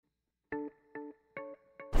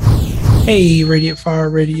Hey, Radiant Fire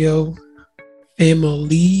Radio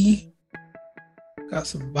family. Got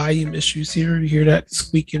some volume issues here. You hear that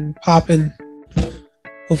squeaking, popping?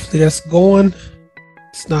 Hopefully that's going.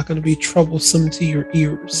 It's not going to be troublesome to your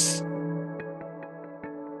ears.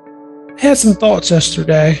 I had some thoughts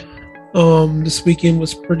yesterday. This weekend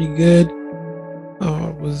was pretty good.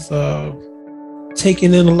 Was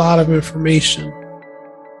taking in a lot of information.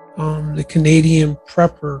 The Canadian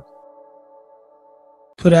Prepper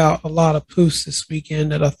put out a lot of posts this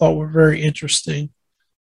weekend that I thought were very interesting.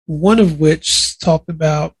 One of which talked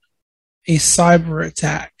about a cyber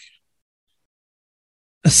attack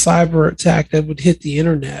that would hit the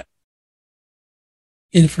internet.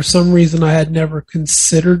 And for some reason, I had never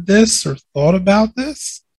considered this or thought about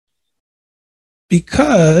this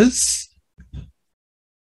because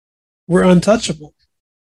we're untouchable.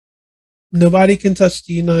 Nobody can touch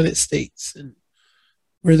the United States, and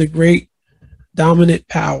we're the great dominant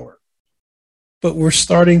power. But we're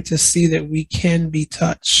starting to see that we can be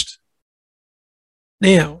touched.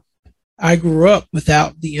 Now, I grew up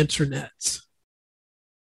without the internet,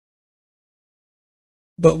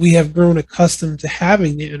 but we have grown accustomed to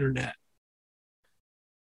having the internet.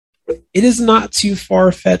 It is not too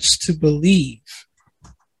far-fetched to believe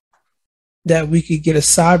that we could get a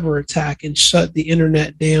cyber attack and shut the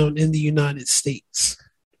internet down in the United States.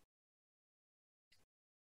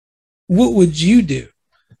 What would you do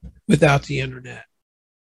without the internet?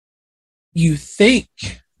 You think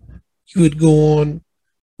you would go on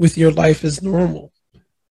with your life as normal,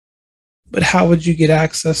 but how would you get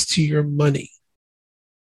access to your money?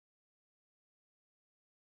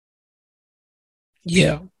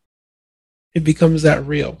 Yeah, it becomes that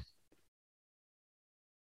real.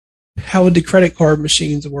 How would the credit card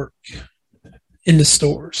machines work in the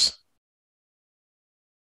stores?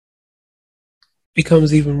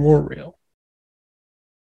 Becomes even more real.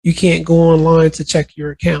 You can't go online to check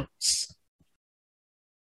your accounts.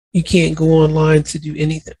 You can't go online to do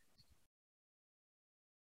anything.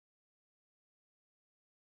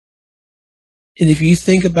 And if you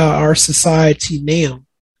think about our society now,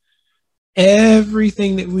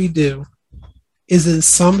 everything that we do is in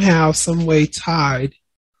somehow, some way tied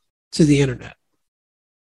to the internet.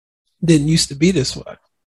 Didn't used to be this way.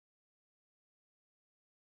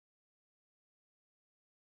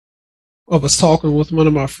 I was talking with one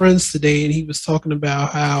of my friends today, and he was talking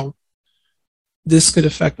about how this could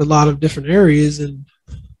affect a lot of different areas, and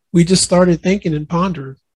we just started thinking and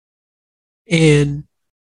pondering. And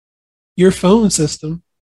your phone system,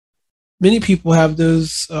 many people have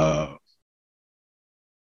those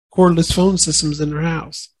cordless phone systems in their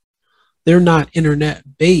house. They're not internet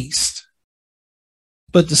based,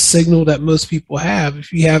 but the signal that most people have,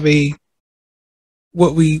 if you have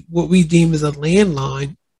what we deem as a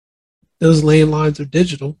landline, those landlines are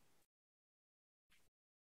digital.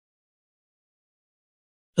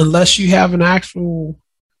 Unless you have an actual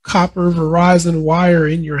copper Verizon wire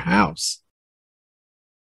in your house,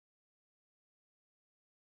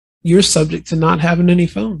 you're subject to not having any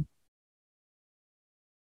phone.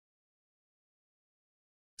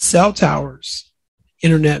 Cell towers,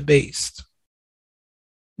 internet based.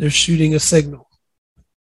 They're shooting a signal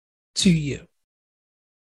to you.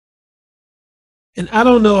 And I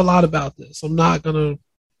don't know a lot about this. I'm not going to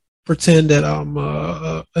pretend that I'm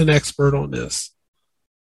an expert on this.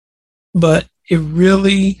 But it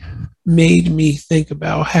really made me think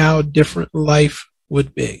about how different life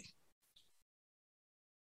would be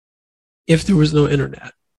if there was no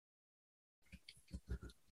internet.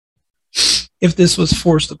 If this was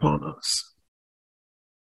forced upon us.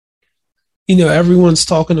 You know, everyone's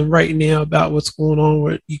talking right now about what's going on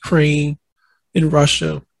with Ukraine and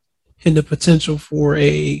Russia and the potential for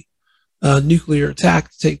a nuclear attack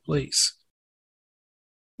to take place.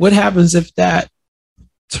 What happens if that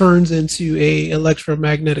turns into a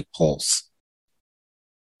electromagnetic pulse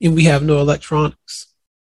and we have no electronics?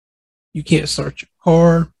 You can't start your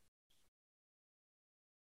car.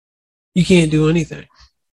 You can't do anything.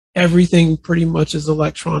 Everything pretty much is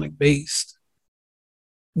electronic based.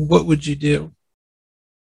 What would you do?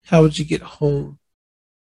 How would you get home?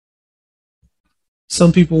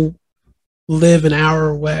 Some people live an hour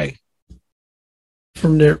away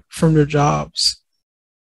from their jobs.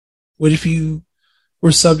 What if you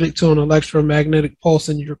were subject to an electromagnetic pulse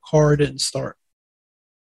and your car didn't start?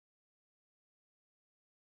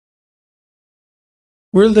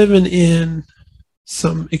 We're living in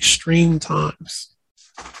some extreme times.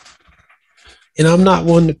 And I'm not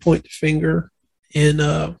one to point the finger. And,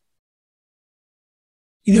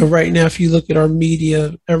 right now, if you look at our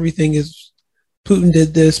media, everything is Putin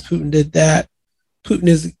did this, Putin did that.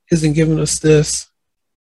 Putin isn't giving us this.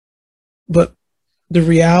 But the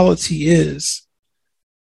reality is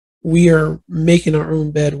we are making our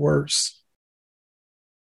own bed worse.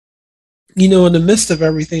 In the midst of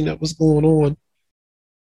everything that was going on,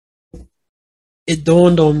 it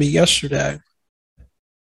dawned on me yesterday.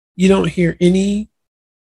 You don't hear anything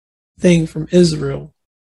from Israel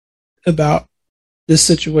about this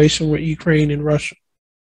situation with Ukraine and Russia.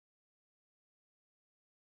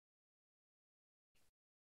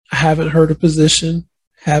 I haven't heard a position,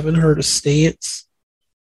 haven't heard a stance.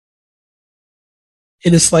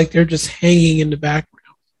 And it's like they're just hanging in the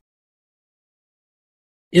background.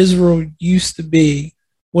 Israel used to be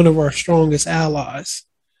one of our strongest allies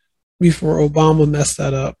before Obama messed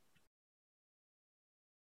that up.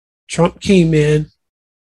 Trump came in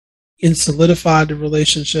and solidified the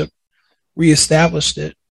relationship, reestablished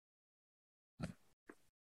it.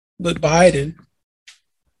 But Biden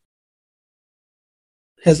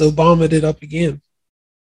has Obama'd it up again.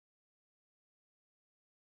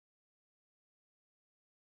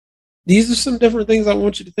 These are some different things I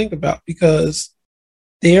want you to think about because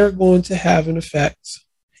they are going to have an effect,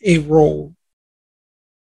 a role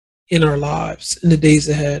in our lives in the days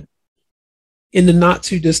ahead, in the not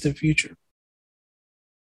too distant future.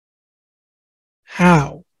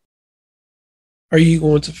 How are you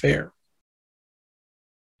going to fare?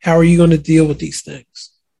 How are you going to deal with these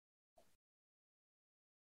things?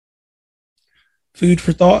 Food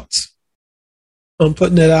for thoughts. I'm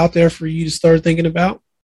putting that out there for you to start thinking about.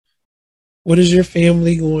 What is your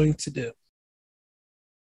family going to do?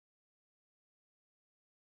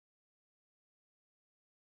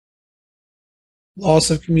 Loss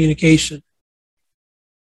of communication,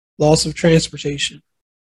 loss of transportation,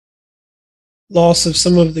 loss of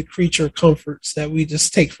some of the creature comforts that we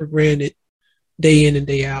just take for granted day in and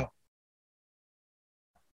day out.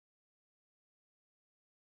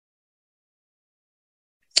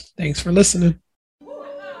 Thanks for listening.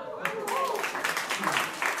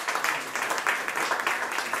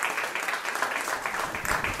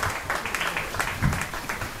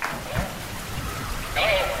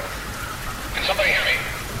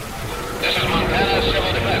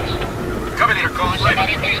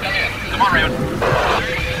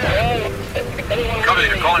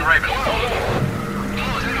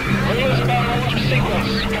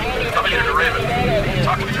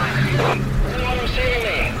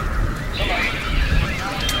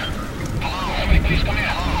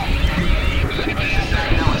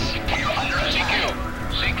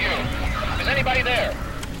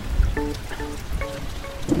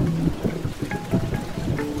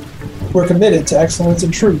 We're committed to excellence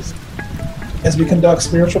and truth as we conduct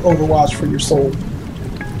spiritual overwatch for your soul.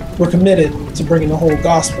 We're committed to bringing the whole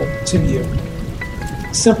gospel to you.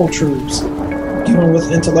 Simple truths, given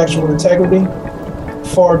with intellectual integrity,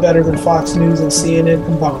 far better than Fox News and CNN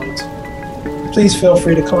combined. Please feel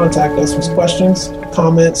free to contact us with questions,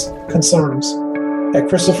 comments, concerns at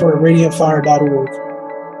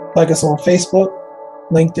Christopher@radiantfire.org. Like us on Facebook,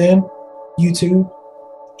 LinkedIn, YouTube,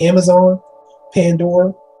 Amazon,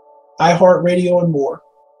 Pandora, iHeartRadio, and more.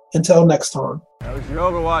 Until next time. That was your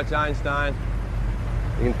Overwatch, Einstein.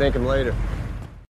 You can thank him later.